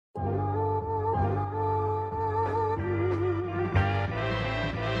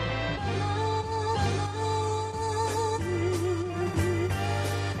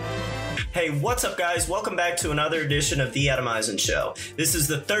Hey, what's up, guys? Welcome back to another edition of the Eisen Show. This is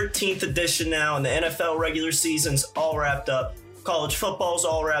the 13th edition now, and the NFL regular season's all wrapped up. College football's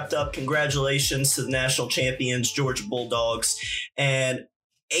all wrapped up. Congratulations to the national champions, Georgia Bulldogs. And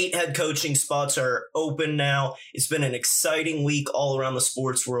 8 head coaching spots are open now. It's been an exciting week all around the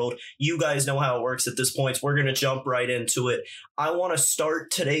sports world. You guys know how it works at this point, so we're going to jump right into it. I want to start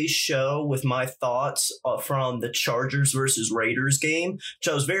today's show with my thoughts from the Chargers versus Raiders game, which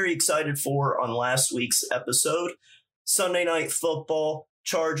I was very excited for on last week's episode. Sunday Night Football,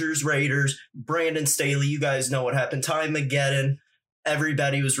 Chargers, Raiders, Brandon Staley. You guys know what happened. Ty Mageddon.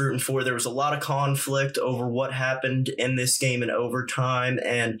 Everybody was rooting for. There was a lot of conflict over what happened in this game in overtime,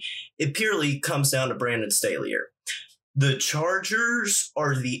 and it purely comes down to Brandon Staley here. The Chargers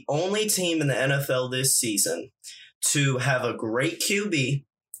are the only team in the NFL this season to have a great QB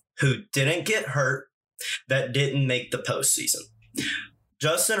who didn't get hurt that didn't make the postseason.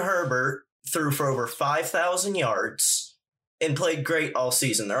 Justin Herbert threw for over 5,000 yards and played great all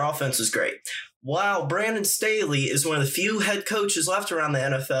season. Their offense was great. Wow, Brandon Staley is one of the few head coaches left around the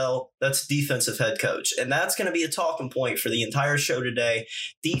NFL that's defensive head coach. And that's going to be a talking point for the entire show today.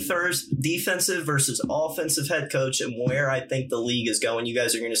 Defensive versus offensive head coach and where I think the league is going. You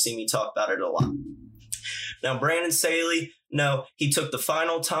guys are going to see me talk about it a lot. Now, Brandon Staley, no, he took the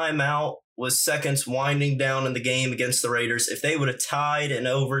final timeout, was seconds winding down in the game against the Raiders. If they would have tied in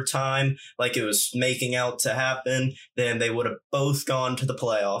overtime like it was making out to happen, then they would have both gone to the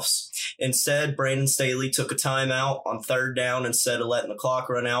playoffs. Instead, Brandon Staley took a timeout on third down instead of letting the clock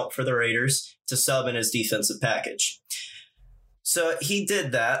run out for the Raiders to sub in his defensive package. So he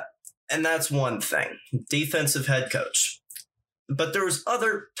did that, and that's one thing. Defensive head coach. But there was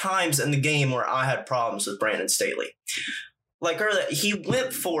other times in the game where I had problems with Brandon Staley. Like earlier, he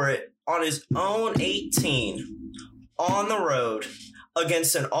went for it on his own 18 on the road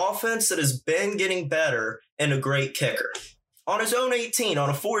against an offense that has been getting better and a great kicker. On his own 18 on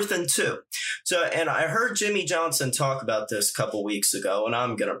a 4th and 2. So, and I heard Jimmy Johnson talk about this a couple weeks ago, and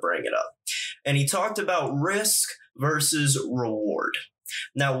I'm going to bring it up. And he talked about risk versus reward.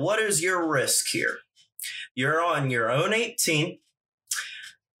 Now, what is your risk here? You're on your own 18.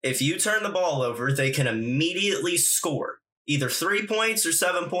 If you turn the ball over, they can immediately score. Either 3 points or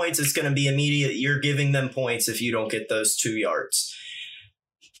 7 points, it's going to be immediate. You're giving them points if you don't get those 2 yards.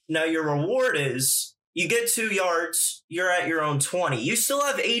 Now, your reward is you get 2 yards, you're at your own 20. You still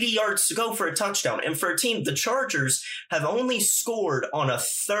have 80 yards to go for a touchdown. And for a team, the Chargers have only scored on a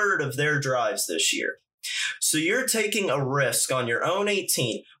third of their drives this year. So you're taking a risk on your own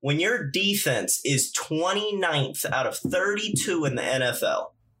 18 when your defense is 29th out of 32 in the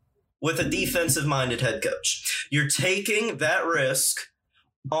NFL. With a defensive-minded head coach. You're taking that risk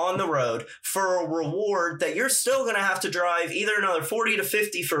on the road for a reward that you're still going to have to drive either another 40 to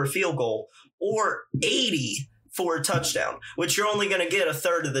 50 for a field goal or 80 for a touchdown, which you're only going to get a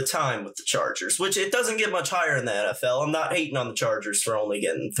third of the time with the Chargers, which it doesn't get much higher in the NFL. I'm not hating on the Chargers for only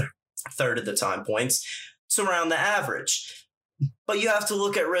getting third of the time points. It's around the average. But you have to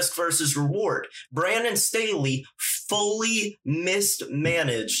look at risk versus reward. Brandon Staley fully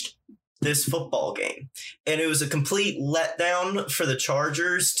mismanaged this football game. And it was a complete letdown for the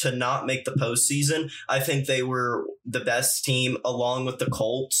Chargers to not make the postseason. I think they were the best team along with the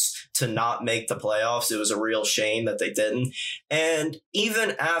Colts to not make the playoffs. It was a real shame that they didn't. And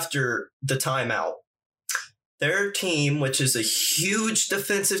even after the timeout, their team, which is a huge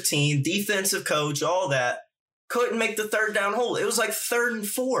defensive team, defensive coach, all that, couldn't make the third down hold. It was like 3rd and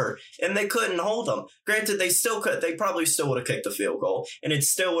 4, and they couldn't hold them. Granted, they still could. They probably still would have kicked a field goal, and it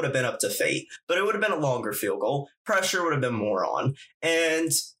still would have been up to fate. But it would have been a longer field goal. Pressure would have been more on. And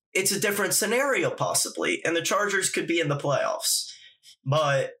it's a different scenario, possibly, and the Chargers could be in the playoffs.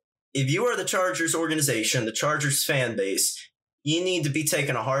 But if you are the Chargers organization, the Chargers fan base, you need to be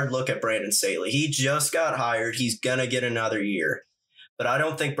taking a hard look at Brandon Staley. He just got hired. He's going to get another year. But I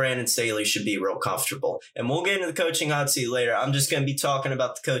don't think Brandon Staley should be real comfortable. And we'll get into the coaching hot seat later. I'm just going to be talking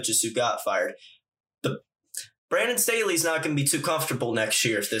about the coaches who got fired. Brandon Staley's not going to be too comfortable next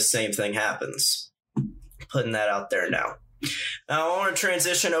year if this same thing happens. Putting that out there now. Now I want to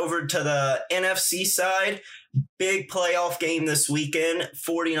transition over to the NFC side. Big playoff game this weekend,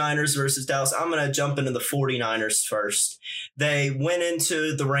 49ers versus Dallas. I'm going to jump into the 49ers first. They went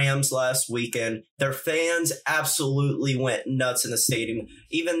into the Rams last weekend. Their fans absolutely went nuts in the stadium.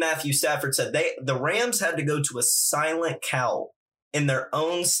 Even Matthew Stafford said the Rams had to go to a silent count in their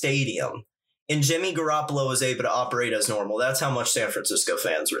own stadium. And Jimmy Garoppolo was able to operate as normal. That's how much San Francisco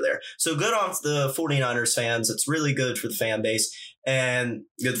fans were there. So good on the 49ers fans. It's really good for the fan base. And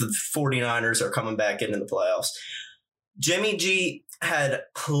the 49ers are coming back into the playoffs. Jimmy G had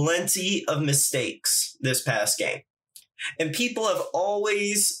plenty of mistakes this past game. And people have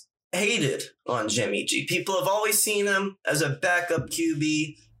always hated on Jimmy G. People have always seen him as a backup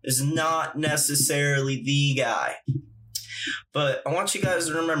QB, is not necessarily the guy. But I want you guys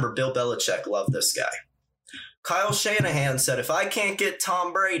to remember Bill Belichick loved this guy. Kyle Shanahan said, if I can't get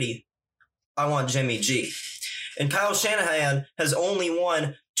Tom Brady, I want Jimmy G. And Kyle Shanahan has only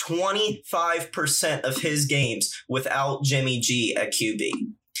won 25% of his games without Jimmy G at QB.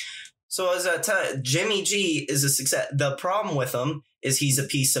 So as I tell you, Jimmy G is a success. The problem with him is he's a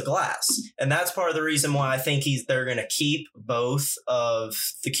piece of glass. And that's part of the reason why I think they're going to keep both of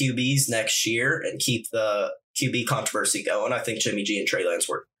the QBs next year and keep the QB controversy going. I think Jimmy G and Trey Lance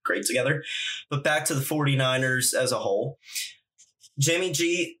work great together. But back to the 49ers as a whole. Jimmy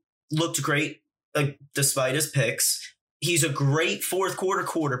G looked great despite his picks. He's a great fourth quarter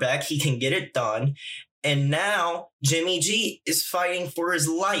quarterback. He can get it done. And now Jimmy G is fighting for his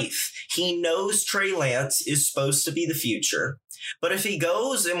life. He knows Trey Lance is supposed to be the future. But if he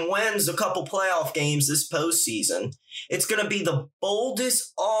goes and wins a couple playoff games this postseason, it's going to be the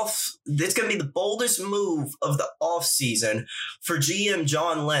boldest move of the offseason for GM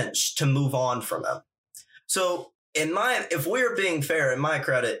John Lynch to move on from him. So if we're being fair, in my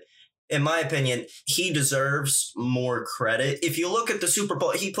opinion, he deserves more credit. If you look at the Super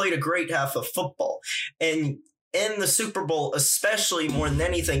Bowl, he played a great half of football. And in the Super Bowl, especially more than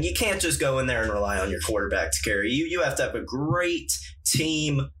anything, you can't just go in there and rely on your quarterback to carry you. You have to have a great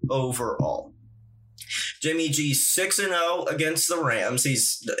team overall. Jimmy G's 6-0 against the Rams.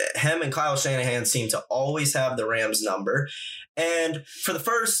 Him and Kyle Shanahan seem to always have the Rams number. And for the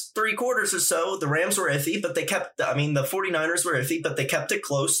first 3 quarters or so, the Rams were iffy, but the 49ers were iffy, but they kept it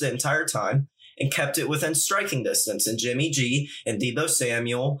close the entire time and kept it within striking distance. And Jimmy G and Deebo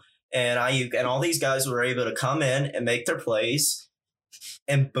Samuel and Ayuk and all these guys were able to come in and make their plays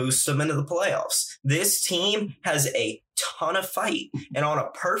and boost them into the playoffs. This team has a ton of fight. And on a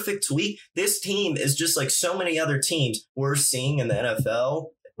perfect week, this team is just like so many other teams we're seeing in the NFL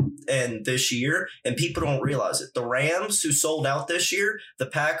and this year, and people don't realize it. The Rams, who sold out this year, the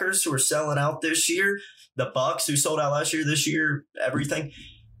Packers, who are selling out this year, the Bucks, who sold out last year, this year, everything.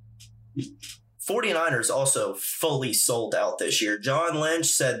 49ers also fully sold out this year. John Lynch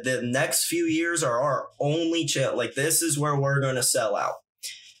said the next few years are our only chance. Like, this is where we're going to sell out.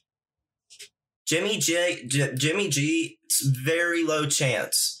 Jimmy G, it's very low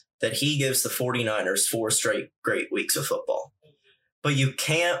chance that he gives the 49ers 4 straight great weeks of football. But you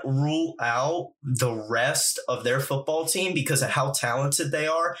can't rule out the rest of their football team because of how talented they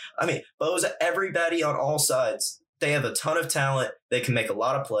are. I mean, Bo's everybody on all sides. They have a ton of talent. They can make a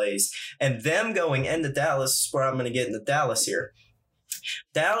lot of plays. And them going into Dallas is where I'm going to get into Dallas here.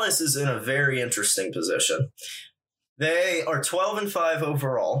 Dallas is in a very interesting position. They are 12-5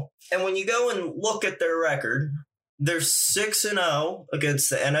 overall. And when you go and look at their record, they're 6-0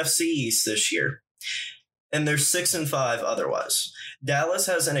 against the NFC East this year. And they're 6-5 otherwise. Dallas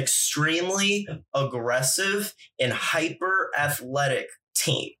has an extremely aggressive and hyper athletic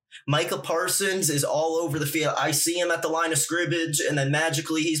team. Micah Parsons is all over the field. I see him at the line of scrimmage, and then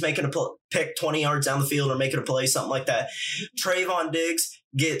magically he's making a pick 20 yards down the field or making a play, something like that. Trayvon Diggs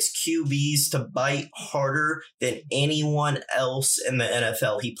gets QBs to bite harder than anyone else in the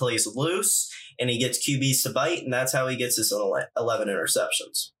NFL. He plays loose, and he gets QBs to bite, and that's how he gets his 11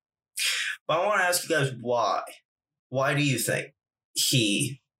 interceptions. But I want to ask you guys why. Why do you think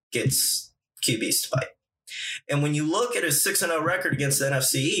he gets QBs to bite? And when you look at his 6-0 record against the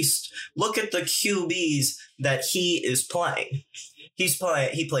NFC East, look at the QBs that he is playing. He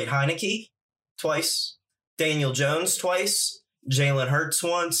played Heineke twice, Daniel Jones twice, Jalen Hurts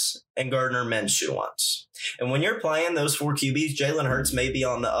once, and Gardner Minshew once. And when you're playing those 4 QBs, Jalen Hurts may be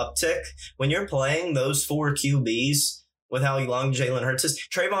on the uptick. When you're playing those 4 QBs, with how young Jalen Hurts is,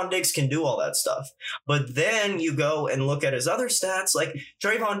 Trayvon Diggs can do all that stuff. But then you go and look at his other stats. Like,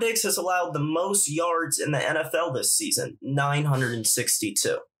 Trayvon Diggs has allowed the most yards in the NFL this season,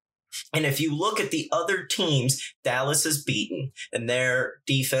 962. And if you look at the other teams Dallas has beaten, and their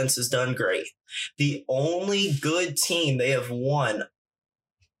defense has done great, the only good team they have won,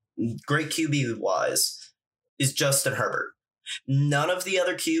 great QB-wise, is Justin Herbert. None of the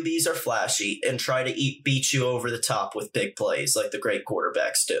other QBs are flashy and try to beat you over the top with big plays like the great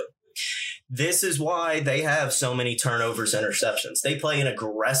quarterbacks do. This is why they have so many turnovers, interceptions. They play an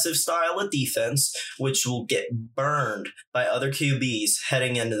aggressive style of defense, which will get burned by other QBs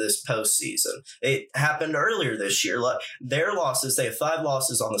heading into this postseason. It happened earlier this year. Their losses, they have 5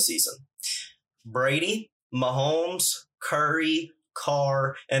 losses on the season. Brady, Mahomes, Curry,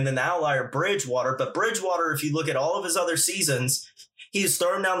 Carr, and then the outlier Bridgewater. But Bridgewater, if you look at all of his other seasons, He's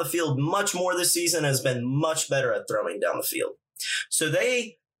thrown down the field much more this season, has been much better at throwing down the field. So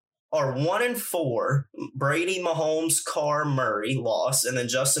they are 1-4. Brady, Mahomes, Carr, Murray lost, and then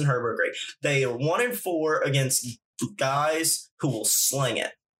Justin Herbert, great. They are 1-4 against guys who will sling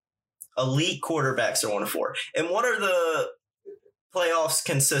it. Elite quarterbacks are 1-4. And what are the playoffs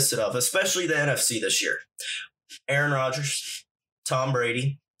consisted of, especially the NFC this year? Aaron Rodgers, Tom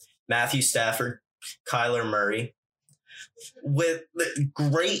Brady, Matthew Stafford, Kyler Murray, with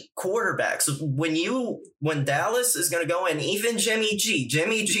great quarterbacks. When Dallas is going to go in, even Jimmy G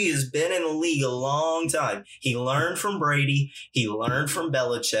has been in the league a long time. He learned from Brady. He learned from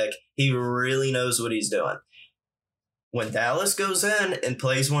Belichick. He really knows what he's doing. When Dallas goes in and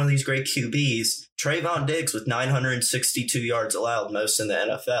plays one of these great QBs, Trayvon Diggs with 962 yards allowed, most in the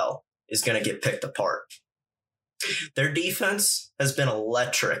NFL, is going to get picked apart. Their defense has been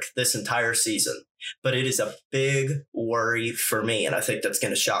electric this entire season, but it is a big worry for me, and I think that's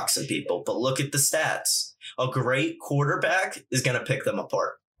going to shock some people. But look at the stats. A great quarterback is going to pick them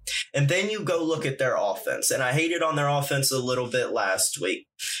apart. And then you go look at their offense, and I hated on their offense a little bit last week.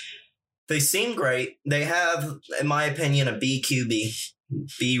 They seem great. They have, in my opinion, a B QB,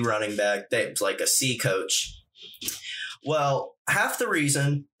 B running back. They're like a C coach. Well, half the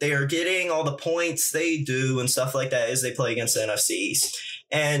reason they are getting all the points they do and stuff like that is they play against the NFC East.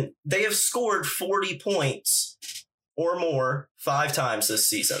 And they have scored 40 points or more 5 times this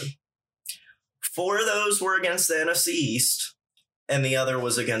season. 4 of those were against the NFC East, and the other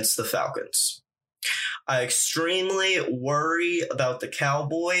was against the Falcons. I extremely worry about the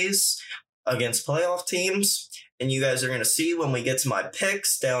Cowboys against playoff teams, and you guys are going to see when we get to my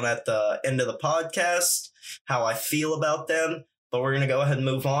picks down at the end of the podcast how I feel about them. But we're going to go ahead and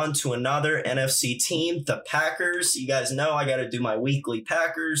move on to another NFC team, the Packers. You guys know I got to do my weekly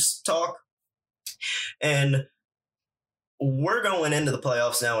Packers talk. And we're going into the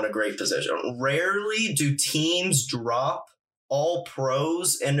playoffs now in a great position. Rarely do teams drop all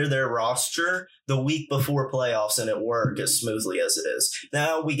pros into their roster the week before playoffs and it work as smoothly as it is.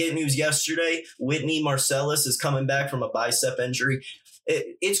 Now, we get news yesterday. Whitney Marsalis is coming back from a bicep injury.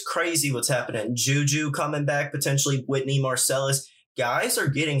 It's crazy what's happening. Juju coming back, potentially Whitney Marsalis. Guys are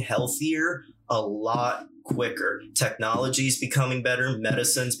getting healthier a lot quicker. Technology's becoming better.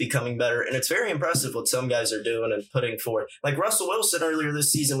 Medicine's becoming better. And it's very impressive what some guys are doing and putting forth. Like Russell Wilson earlier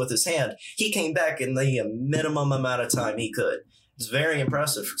this season with his hand. He came back in the minimum amount of time he could. It's very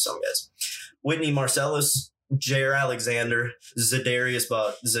impressive for some guys. Whitney Marsalis, Jair Alexander,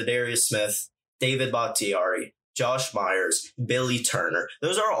 Zadarius Smith, David Bakhtiari, Josh Myers, Billy Turner.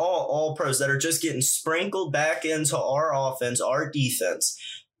 Those are all pros that are just getting sprinkled back into our offense, our defense.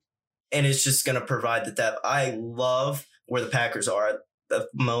 And it's just going to provide the depth. I love where the Packers are at the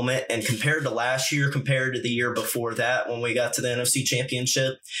moment. And compared to last year, compared to the year before that, when we got to the NFC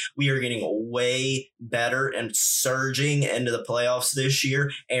Championship, we are getting way better and surging into the playoffs this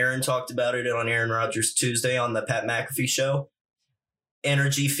year. Aaron talked about it on Aaron Rodgers Tuesday on the Pat McAfee show.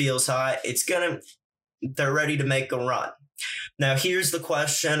 Energy feels high. They're ready to make a run. Now, here's the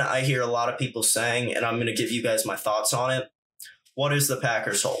question I hear a lot of people saying, and I'm going to give you guys my thoughts on it. What is the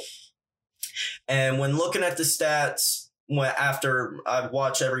Packers' hole? And when looking at the stats, after I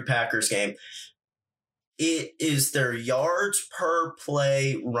watch every Packers game, it is their yards per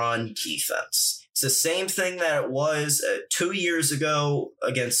play run defense. It's the same thing that it was 2 years ago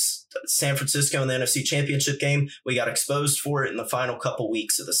against San Francisco in the NFC Championship game. We got exposed for it in the final couple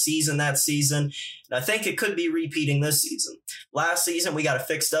weeks of the season that season. And I think it could be repeating this season. Last season, we got it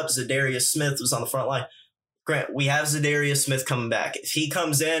fixed up. Zadarius Smith was on the front line. Grant, we have Zadarius Smith coming back. If he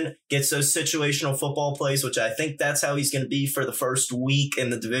comes in, gets those situational football plays, which I think that's how he's going to be for the first week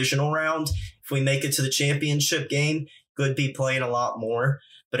in the divisional round. If we make it to the championship game, could be playing a lot more.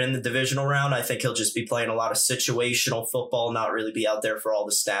 But in the divisional round, I think he'll just be playing a lot of situational football, not really be out there for all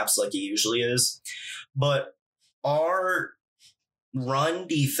the snaps like he usually is. But our run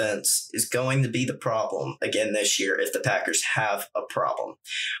defense is going to be the problem again this year if the Packers have a problem.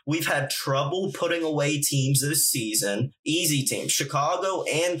 We've had trouble putting away teams this season, easy teams, Chicago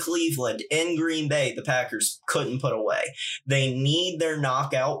and Cleveland in Green Bay, the Packers couldn't put away. They need their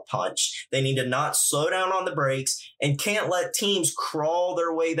knockout punch. They need to not slow down on the brakes and can't let teams crawl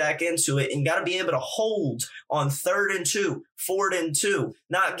their way back into it, and got to be able to hold on 3rd and 2, 4th and 2,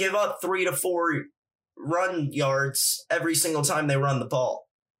 not give up 3 to 4 run yards every single time they run the ball.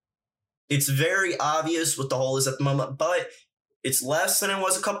 It's very obvious what the hole is at the moment, but it's less than it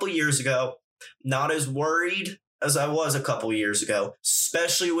was a couple years ago. Not as worried as I was a couple years ago,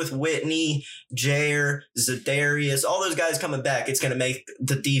 especially with Whitney, Jair, Zadarius, all those guys coming back. It's going to make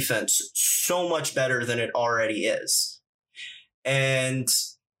the defense so much better than it already is. And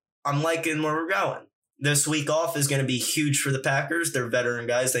I'm liking where we're going. This week off is going to be huge for the Packers. They're veteran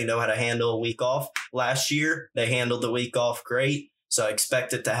guys. They know how to handle a week off. Last year, they handled the week off great. So I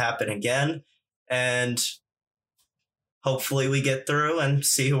expect it to happen again. And hopefully we get through and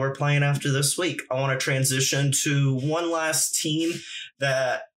see who we're playing after this week. I want to transition to one last team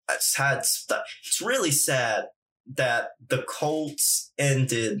that has had stuff. It's really sad that the Colts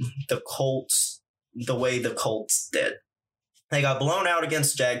ended the way the Colts did. They got blown out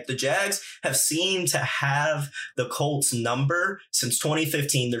against Jags. The Jags have seemed to have the Colts number since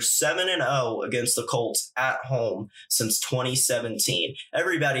 2015. They're 7-0 against the Colts at home since 2017.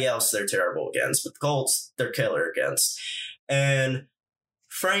 Everybody else they're terrible against, but the Colts, they're killer against. And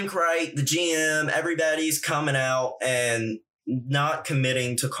Frank Wright, the GM, everybody's coming out and not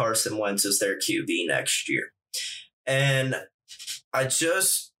committing to Carson Wentz as their QB next year. And I'm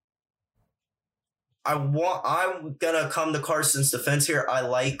going to come to Carson's defense here. I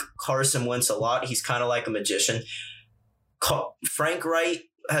like Carson Wentz a lot. He's kind of like a magician. Frank Wright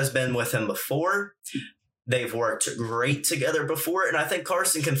has been with him before. They've worked great together before, and I think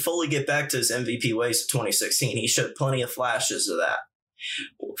Carson can fully get back to his MVP ways of 2016. He showed plenty of flashes of that.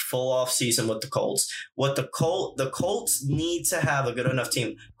 Full off season with the Colts. The Colts need to have a good enough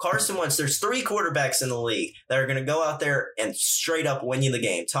team. Carson Wentz, there's 3 quarterbacks in the league that are going to go out there and straight up win you the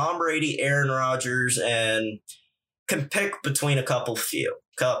game. Tom Brady, Aaron Rodgers, and can pick between a couple of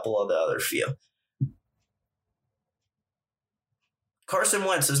the other few. Carson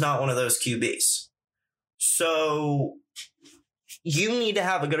Wentz is not one of those QBs. So you need to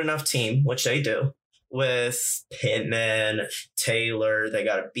have a good enough team, which they do. With Pittman, Taylor, they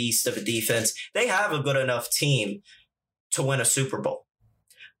got a beast of a defense. They have a good enough team to win a Super Bowl.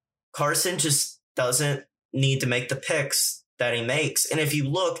 Carson just doesn't need to make the picks that he makes. And if you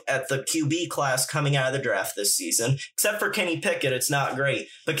look at the QB class coming out of the draft this season, except for Kenny Pickett, it's not great.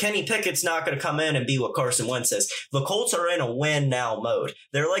 But Kenny Pickett's not going to come in and be what Carson Wentz is. The Colts are in a win-now mode.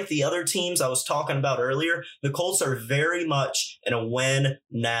 They're like the other teams I was talking about earlier. The Colts are very much in a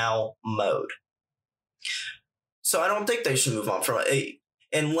win-now mode. So I don't think they should move on from it.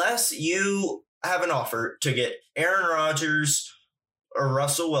 Unless you have an offer to get Aaron Rodgers or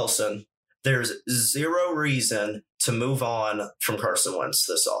Russell Wilson, there's zero reason to move on from Carson Wentz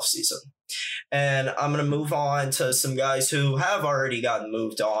this offseason. And I'm going to move on to some guys who have already gotten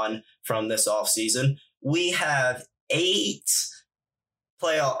moved on from this offseason. We have 8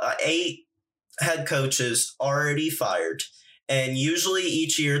 head coaches already fired. And usually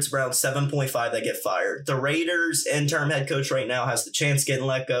each year it's around 7.5 that get fired. The Raiders interim head coach right now has the chance of getting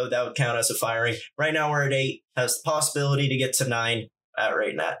let go. That would count as a firing. Right now we're at 8. Has the possibility to get to 9 at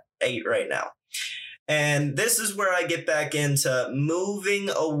 8 right now. And this is where I get back into moving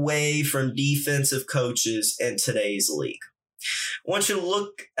away from defensive coaches in today's league. Once you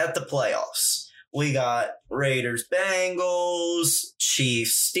look at the playoffs, we got Raiders, Bengals,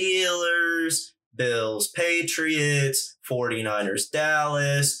 Chiefs, Steelers, Bills, Patriots, 49ers,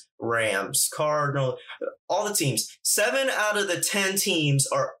 Dallas, Rams, Cardinals, all the teams. 7 out of the 10 teams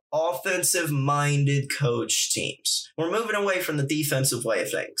are offensive-minded coach teams. We're moving away from the defensive way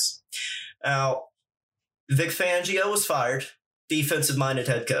of things. Now, Vic Fangio was fired, defensive-minded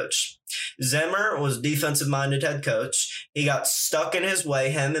head coach. Zimmer was defensive-minded head coach. He got stuck in his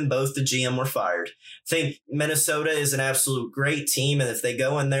way. Him and both the GM were fired. I think Minnesota is an absolute great team, and if they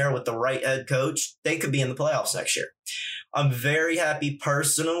go in there with the right head coach, they could be in the playoffs next year. I'm very happy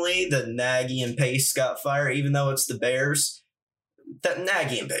personally that Nagy and Pace got fired, even though it's the Bears. That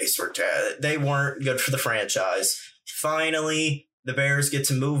Nagy and Pace they weren't good for the franchise. Finally, the Bears get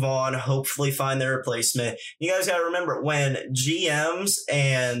to move on, hopefully find their replacement. You guys got to remember, when GMs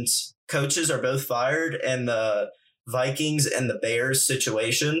and coaches are both fired and the Vikings and the Bears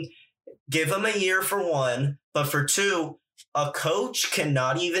situation, give them a year for one, but for two, a coach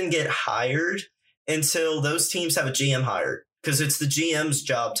cannot even get hired until those teams have a GM hired, because it's the GM's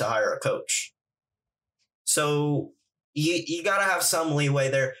job to hire a coach. So you got to have some leeway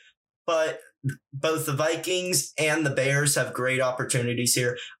there, but both the Vikings and the Bears have great opportunities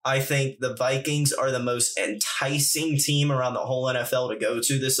here. I think the Vikings are the most enticing team around the whole NFL to go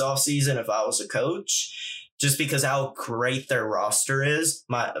to this offseason if I was a coach, just because how great their roster is.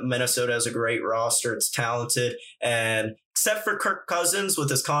 Minnesota has a great roster. It's talented. And except for Kirk Cousins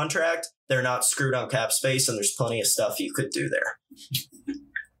with his contract, they're not screwed on cap space, and there's plenty of stuff you could do there.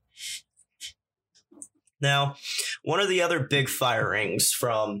 Now, one of the other big firings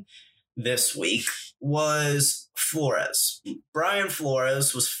from this week was Flores. Brian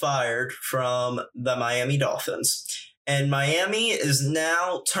Flores was fired from the Miami Dolphins. And Miami is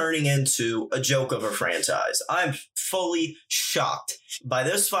now turning into a joke of a franchise. I'm fully shocked by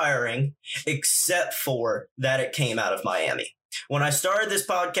this firing, except for that it came out of Miami. When I started this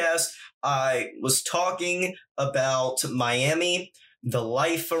podcast, I was talking about Miami, the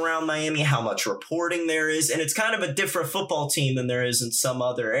life around Miami, how much reporting there is, and it's kind of a different football team than there is in some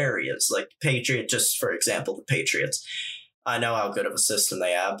other areas, like Patriots, just for example, the Patriots. I know how good of a system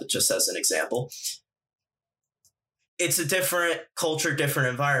they have, but just as an example. It's a different culture, different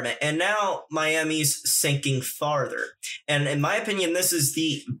environment. And now Miami's sinking farther. And in my opinion, this is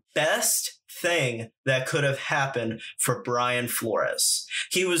the best thing that could have happened for Brian Flores.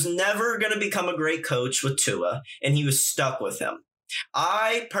 He was never going to become a great coach with Tua, and he was stuck with him.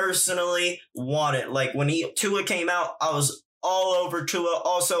 I personally wanted, like when Tua came out, I was all over Tua.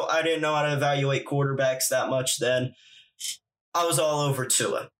 Also, I didn't know how to evaluate quarterbacks that much then. I was all over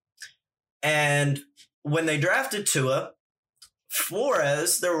Tua. And when they drafted Tua,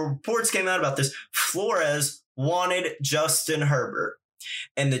 Flores, there were reports came out about this, Flores wanted Justin Herbert.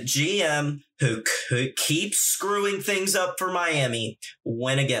 And the GM, who could keep screwing things up for Miami,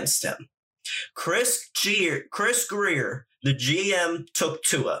 went against him. Chris Greer, the GM, took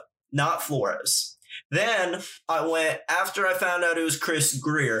Tua, not Flores. Then after I found out it was Chris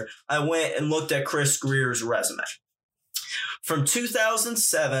Greer, I went and looked at Chris Greer's resume. From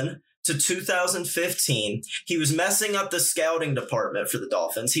 2007 to 2015, he was messing up the scouting department for the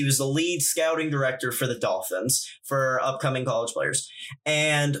Dolphins. He was the lead scouting director for the Dolphins for upcoming college players.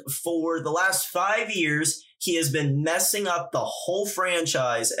 And for the last 5 years, he has been messing up the whole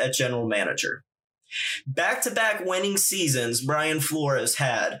franchise at general manager. Back-to-back winning seasons Brian Flores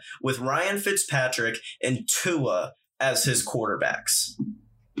had with Ryan Fitzpatrick and Tua as his quarterbacks.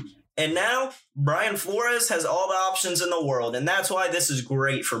 And now Brian Flores has all the options in the world, and that's why this is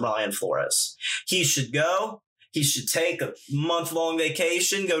great for Brian Flores. He should go. He should take a month-long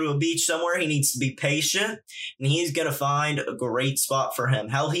vacation, go to a beach somewhere. He needs to be patient, and he's going to find a great spot for him.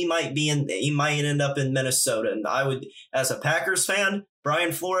 Hell, he might end up in Minnesota. And I would, as a Packers fan,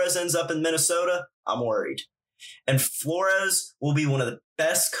 Brian Flores ends up in Minnesota, I'm worried. And Flores will be one of the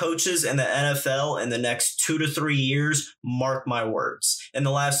best coaches in the NFL in the next 2 to 3 years. Mark my words. In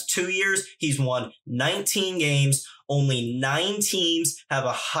the last 2 years, he's won 19 games. Only 9 teams have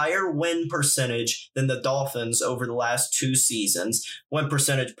a higher win percentage than the Dolphins over the last 2 seasons. Win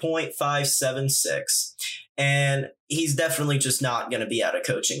percentage .576. And he's definitely just not going to be out of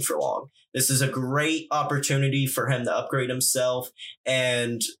coaching for long. This is a great opportunity for him to upgrade himself.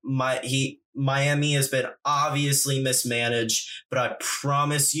 And Miami has been obviously mismanaged, but I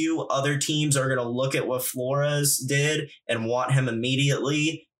promise you other teams are going to look at what Flores did and want him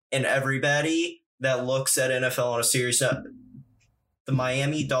immediately. And everybody that looks at NFL on a serious note, the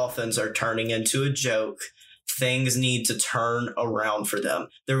Miami Dolphins are turning into a joke. Things need to turn around for them.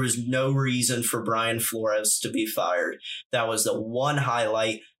 There was no reason for Brian Flores to be fired. That was the one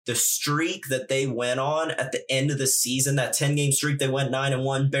highlight. The streak that they went on at the end of the season, that 10-game streak, they went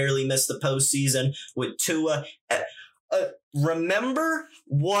 9-1, barely missed the postseason with Tua. Remember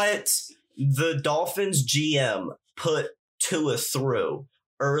what the Dolphins GM put Tua through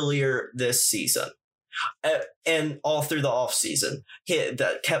earlier this season and all through the offseason.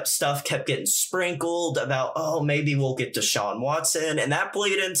 Stuff kept getting sprinkled about, maybe we'll get Deshaun Watson. And that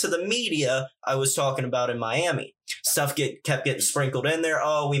played into the media I was talking about in Miami. Stuff kept getting sprinkled in there.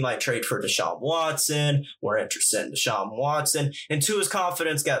 We might trade for Deshaun Watson. We're interested in Deshaun Watson. And Tua's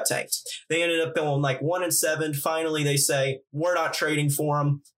confidence got tanked. They ended up going like 1-7. Finally, they say, we're not trading for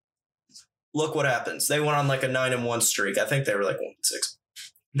him. Look what happens. They went on like a 9-1 streak. I think they were like 1-6.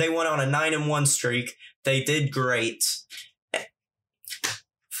 They went on a 9-1 streak. They did great.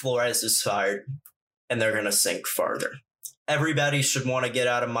 Flores is fired, and they're going to sink farther. Everybody should want to get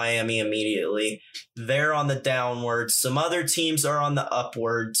out of Miami immediately. They're on the downwards. Some other teams are on the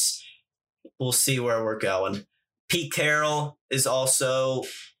upwards. We'll see where we're going. Pete Carroll is also,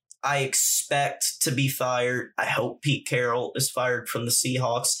 I expect, to be fired. I hope Pete Carroll is fired from the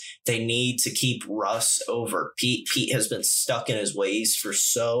Seahawks. They need to keep Russ over Pete. Pete has been stuck in his ways for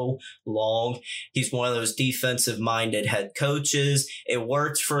so long. He's one of those defensive-minded head coaches. It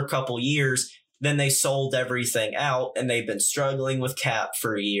worked for a couple years. Then they sold everything out, and they've been struggling with cap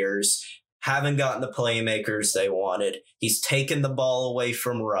for years. Haven't gotten the playmakers they wanted. He's taken the ball away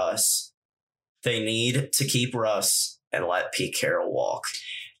from Russ. They need to keep Russ and let Pete Carroll walk.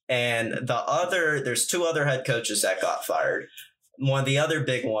 And there's 2 other head coaches that got fired. One of the other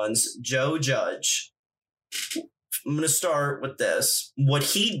big ones, Joe Judge. I'm going to start with this. What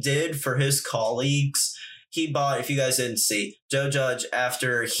he did for his colleagues he bought, if you guys didn't see, Joe Judge,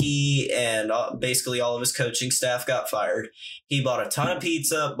 after he and basically all of his coaching staff got fired, he bought a ton of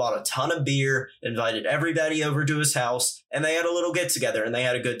pizza, bought a ton of beer, invited everybody over to his house, and they had a little get together and they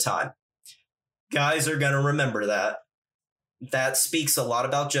had a good time. Guys are going to remember that. That speaks a lot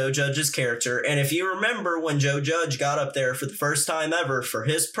about Joe Judge's character. And if you remember when Joe Judge got up there for the first time ever for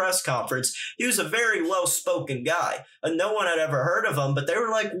his press conference, he was a very well-spoken guy. And no one had ever heard of him, but they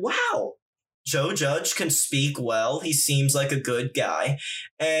were like, wow, Joe Judge can speak well. He seems like a good guy.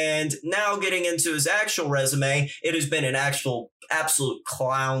 And now getting into his actual resume, it has been an absolute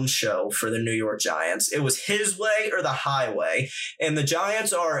clown show for the New York Giants. It was his way or the highway. And the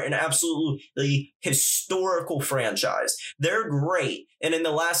Giants are an absolutely historical franchise. They're great. And in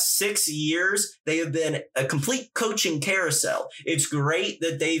the last 6 years, they have been a complete coaching carousel. It's great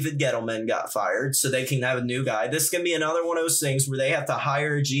that David Gettleman got fired so they can have a new guy. This can be another one of those things where they have to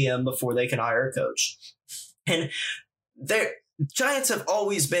hire a GM before they can hire a coach. And the Giants have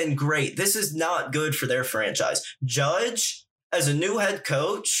always been great. This is not good for their franchise. Judge, as a new head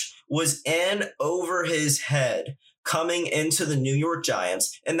coach, was in over his head coming into the New York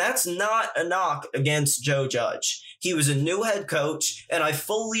Giants. And that's not a knock against Joe Judge. He was a new head coach, and I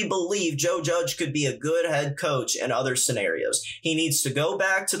fully believe Joe Judge could be a good head coach in other scenarios. He needs to go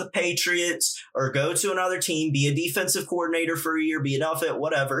back to the Patriots or go to another team, be a defensive coordinator for a year, be an outfit,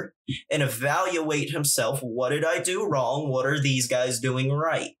 whatever, and evaluate himself. What did I do wrong? What are these guys doing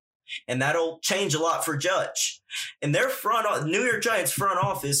right? And that'll change a lot for Judge. And their New York Giants front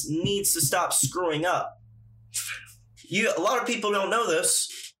office needs to stop screwing up. A lot of people don't know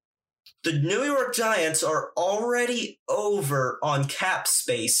this. The New York Giants are already over on cap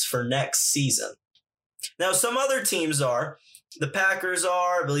space for next season. Now, some other teams are. The Packers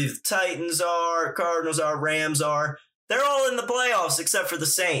are, I believe the Titans are, Cardinals are, Rams are. They're all in the playoffs except for the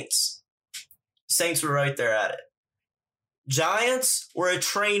Saints. Saints were right there at it. Giants were a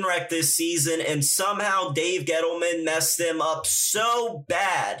train wreck this season, and somehow Dave Gettleman messed them up so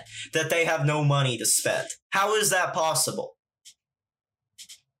bad that they have no money to spend. How is that possible?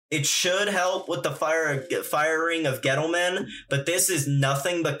 It should help with the firing of Gettleman, but this is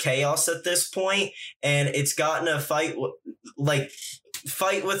nothing but chaos at this point, and it's gotten a fight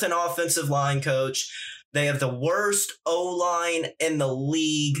with an offensive line coach. They have the worst O-line in the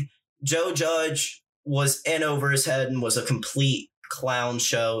league. Joe Judge was in over his head and was a complete clown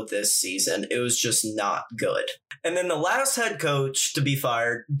show this season. It was just not good. And then the last head coach to be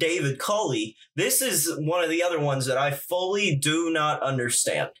fired, David Culley. This is one of the other ones that I fully do not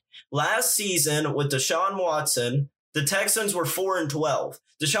understand. Last season with Deshaun Watson, the Texans were 4-12.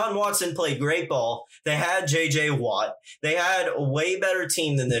 Deshaun Watson played great ball. They had J.J. Watt. They had a way better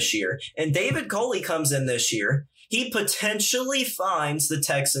team than this year. And David Culley comes in this year. He potentially finds the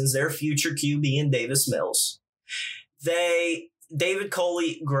Texans their future QB in Davis Mills. David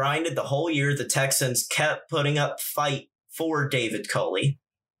Culley grinded the whole year. The Texans kept putting up fight for David Culley.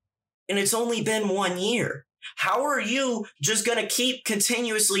 And it's only been 1 year. How are you just going to keep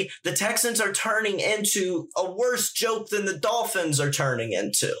continuously? The Texans are turning into a worse joke than the Dolphins are turning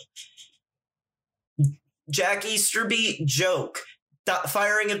into. Jack Easterby, joke.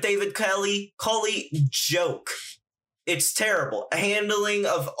 Firing of David Culley, joke. It's terrible. Handling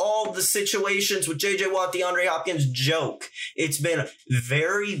of all the situations with J.J. Watt, DeAndre Hopkins, joke. It's been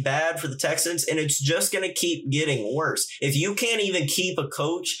very bad for the Texans, and it's just going to keep getting worse. If you can't even keep a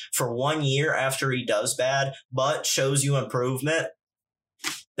coach for 1 year after he does bad, but shows you improvement,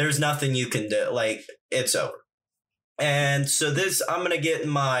 there's nothing you can do. It's over. And so I'm going to get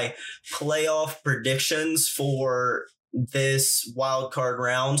my playoff predictions for this wild card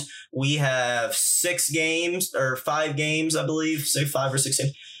round. We have 5 games, I believe, say 5 or 6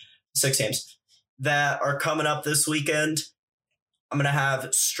 games, 6 games that are coming up this weekend. I'm going to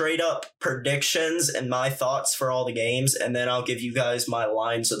have straight up predictions and my thoughts for all the games, and then I'll give you guys my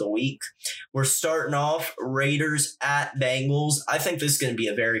lines of the week. We're starting off Raiders at Bengals. I think this is going to be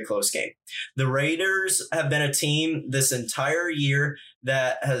a very close game. The Raiders have been a team this entire year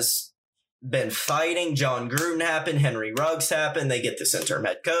that has been fighting. John Gruden happened. Henry Ruggs happened. They get this interim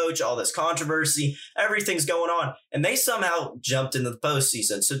head coach, all this controversy. Everything's going on. And they somehow jumped into the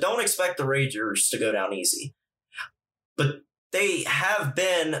postseason. So don't expect the Raiders to go down easy. But they have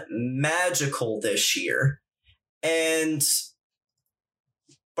been magical this year. And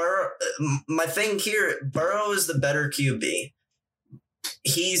my thing here, Burrow is the better QB.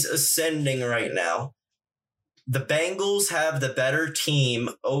 He's ascending right now. The Bengals have the better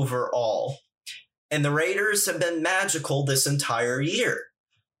team overall, and the Raiders have been magical this entire year.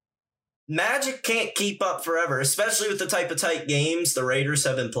 Magic can't keep up forever, especially with the type of tight games the Raiders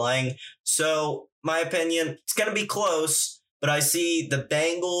have been playing. So my opinion, it's going to be close, but I see the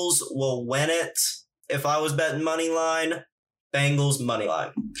Bengals will win it. If I was betting money line, Bengals money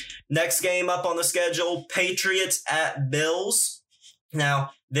line. Next game up on the schedule, Patriots at Bills.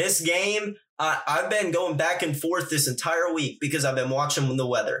 Now, this game, I've been going back and forth this entire week because I've been watching the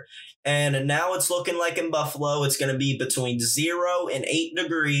weather. And now it's looking like in Buffalo, it's going to be between 0 and 8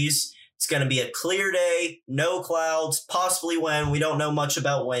 degrees. It's going to be a clear day, no clouds, possibly wind. We don't know much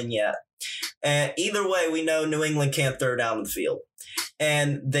about wind yet. And either way, we know New England can't throw down the field.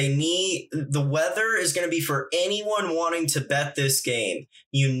 And the weather is going to be for anyone wanting to bet this game.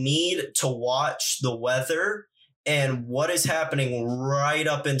 You need to watch the weather and what is happening right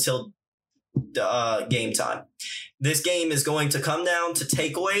up until game time. This game is going to come down to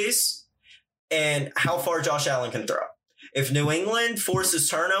takeaways and how far Josh Allen can throw. If New England forces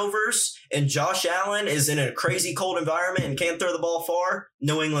turnovers and Josh Allen is in a crazy cold environment and can't throw the ball far,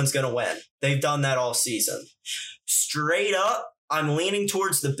 New England's going to win. They've done that all season. Straight up, I'm leaning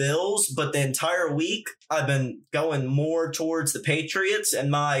towards the Bills, but the entire week I've been going more towards the Patriots, and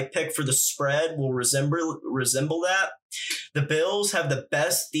my pick for the spread will resemble that. The Bills have the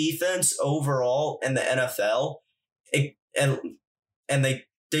best defense overall in the NFL, and they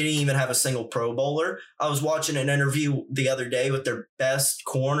didn't even have a single Pro Bowler. I was watching an interview the other day with their best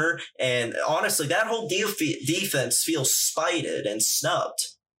corner, and honestly, that whole defense feels spited and snubbed.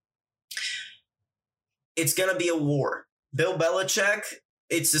 It's going to be a war. Bill Belichick,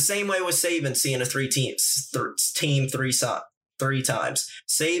 it's the same way with Saban seeing a team three times.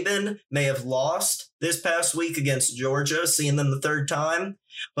 Saban may have lost this past week against Georgia, seeing them the third time.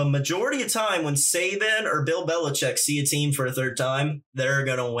 But majority of time when Saban or Bill Belichick see a team for a third time, they're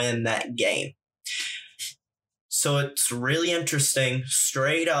going to win that game. So it's really interesting.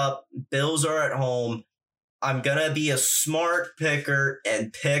 Straight up, Bills are at home. I'm going to be a smart picker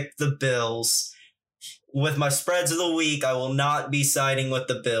and pick the Bills. With my spreads of the week, I will not be siding with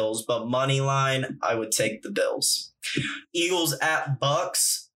the Bills, but money line, I would take the Bills. Eagles at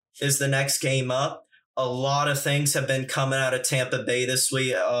Bucks is the next game up. A lot of things have been coming out of Tampa Bay this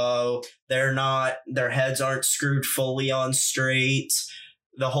week. Their heads aren't screwed fully on straight.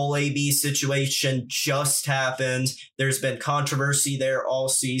 The whole AB situation just happened. There's been controversy there all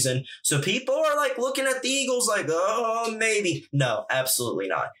season. So people are like looking at the Eagles like, oh, maybe. No, absolutely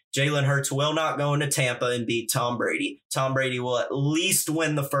not. Jalen Hurts will not go into Tampa and beat Tom Brady. Tom Brady will at least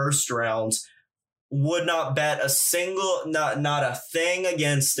win the first rounds. Would not bet not a thing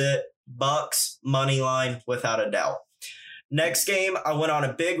against it. Bucks, money line, without a doubt. Next game, I went on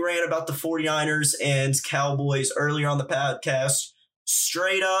a big rant about the 49ers and Cowboys earlier on the podcast.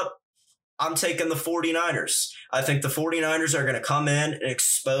 Straight up, I'm taking the 49ers. I think the 49ers are going to come in and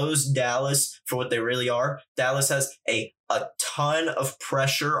expose Dallas for what they really are. Dallas has a ton of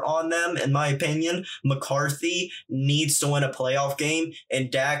pressure on them, in my opinion. McCarthy needs to win a playoff game,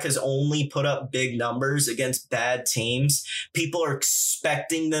 and Dak has only put up big numbers against bad teams. People are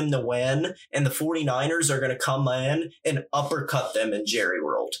expecting them to win, and the 49ers are going to come in and uppercut them in Jerry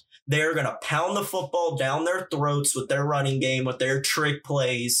World. They're going to pound the football down their throats with their running game, with their trick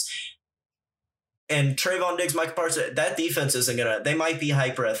plays. And Trayvon Diggs, Micah Parsons, that defense isn't going to – they might be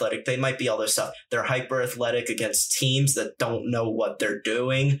hyper-athletic. They might be all this stuff. They're hyper-athletic against teams that don't know what they're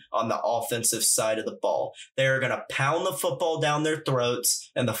doing on the offensive side of the ball. They're going to pound the football down their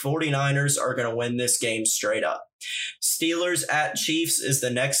throats, and the 49ers are going to win this game straight up. Steelers at Chiefs is the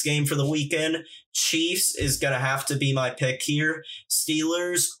next game for the weekend. Chiefs is going to have to be my pick here.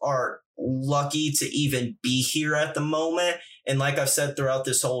 Steelers are lucky to even be here at the moment. And like I've said throughout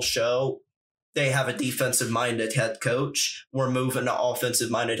this whole show, they have a defensive-minded head coach. We're moving to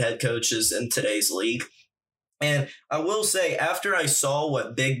offensive-minded head coaches in today's league. And I will say, after I saw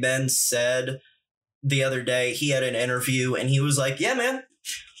what Big Ben said the other day, he had an interview, and he was like, yeah, man,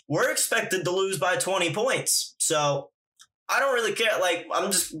 we're expected to lose by 20 points. So I don't really care. Like,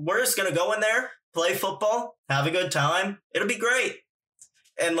 we're just going to go in there, play football, have a good time. It'll be great.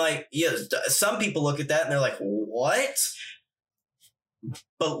 And, like, yeah, some people look at that, and they're like, what?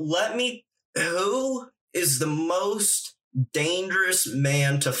 But who is the most dangerous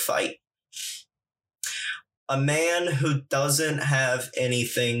man to fight? A man who doesn't have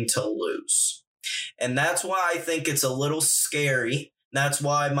anything to lose. And that's why I think it's a little scary. That's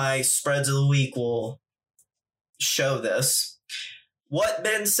why my spreads of the week will show this. What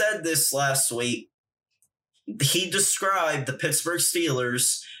Ben said this last week, he described the Pittsburgh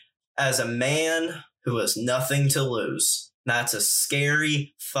Steelers as a man who has nothing to lose. That's a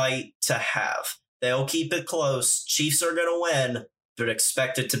scary fight to have. They'll keep it close. Chiefs are going to win, but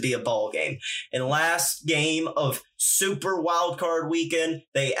expect it to be a ball game. And last game of Super Wildcard Weekend,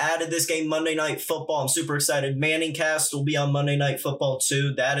 they added this game, Monday Night Football. I'm super excited. Manning Cast will be on Monday Night Football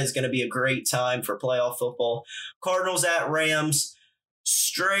too. That is going to be a great time for playoff football. Cardinals at Rams.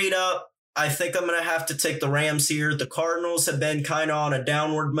 Straight up, I think I'm going to have to take the Rams here. The Cardinals have been kind of on a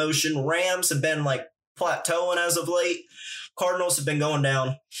downward motion. Rams have been like plateauing as of late. Cardinals have been going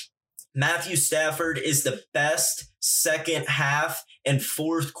down. Matthew Stafford is the best second half and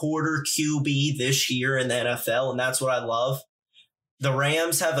fourth quarter QB this year in the NFL, and that's what I love. The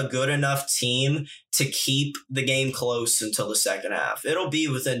Rams have a good enough team to keep the game close until the second half. It'll be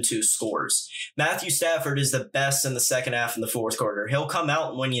within 2 scores. Matthew Stafford is the best in the second half and the fourth quarter. He'll come out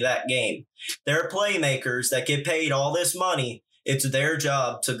and win you that game. There are playmakers that get paid all this money. It's their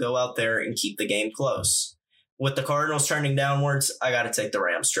job to go out there and keep the game close. With the Cardinals turning downwards, I got to take the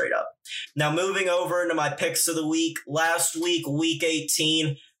Rams straight up. Now, moving over into my picks of the week. Last week, week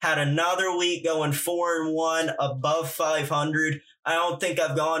 18, had another week going 4-1, above 500. I don't think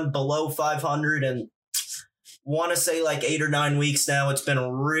I've gone below 500 and want to say like 8 or 9 weeks now. It's been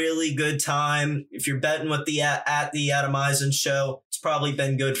a really good time. If you're betting with the at the Adam Eisen show, it's probably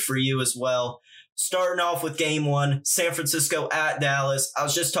been good for you as well. Starting off with game 1, San Francisco at Dallas. I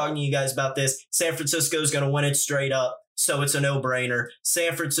was just talking to you guys about this. San Francisco is going to win it straight up, so it's a no-brainer.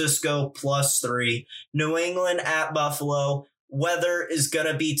 San Francisco +3. New England at Buffalo. Weather is going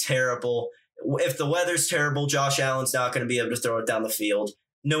to be terrible. If the weather's terrible, Josh Allen's not going to be able to throw it down the field.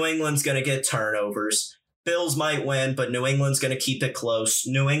 New England's going to get turnovers. Bills might win, but New England's going to keep it close.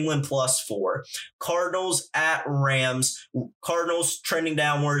 New England +4. Cardinals at Rams. Cardinals trending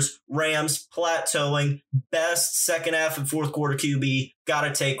downwards. Rams plateauing. Best second half and fourth quarter QB. Got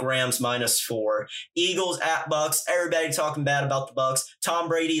to take Rams -4. Eagles at Bucks. Everybody talking bad about the Bucks. Tom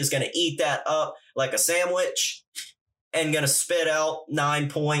Brady is going to eat that up like a sandwich and going to spit out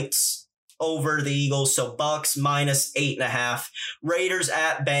 9 points over the Eagles, so Bucks -8.5. Raiders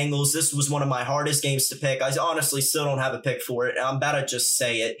at Bengals. This was one of my hardest games to pick. I honestly still don't have a pick for it, and I'm about to just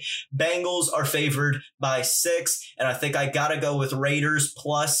say it. Bengals are favored by 6, and I think I got to go with Raiders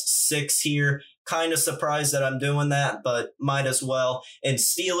 +6 here. Kind of surprised that I'm doing that, but might as well. And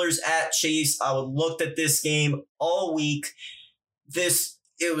Steelers at Chiefs. I looked at this game all week.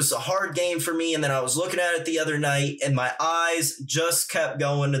 It was a hard game for me, and then I was looking at it the other night, and my eyes just kept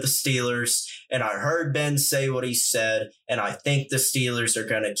going to the Steelers, and I heard Ben say what he said, and I think the Steelers are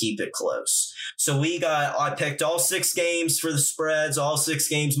going to keep it close. So I picked all 6 games for the spreads, all 6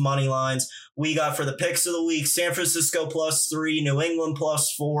 games money lines. We got for the picks of the week, San Francisco +3, New England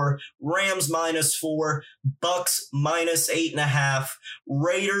 +4, Rams -4, Bucks -8.5,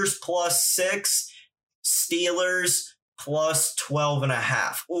 Raiders +6, Steelers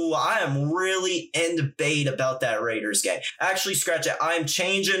 +12.5. Ooh, I am really in debate about that Raiders game. Actually, scratch it. I'm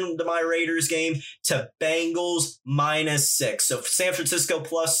changing my Raiders game to Bengals -6. So San Francisco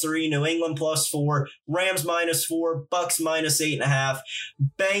 +3, New England +4, Rams -4, Bucks -8.5,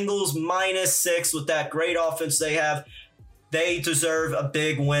 Bengals -6 with that great offense they have. They deserve a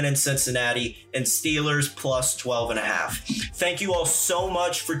big win in Cincinnati, and Steelers +12.5. Thank you all so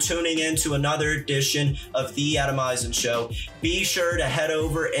much for tuning in to another edition of The Adam Eisen Show. Be sure to head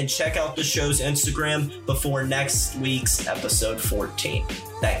over and check out the show's Instagram before next week's episode 14.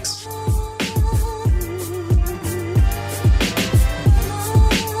 Thanks.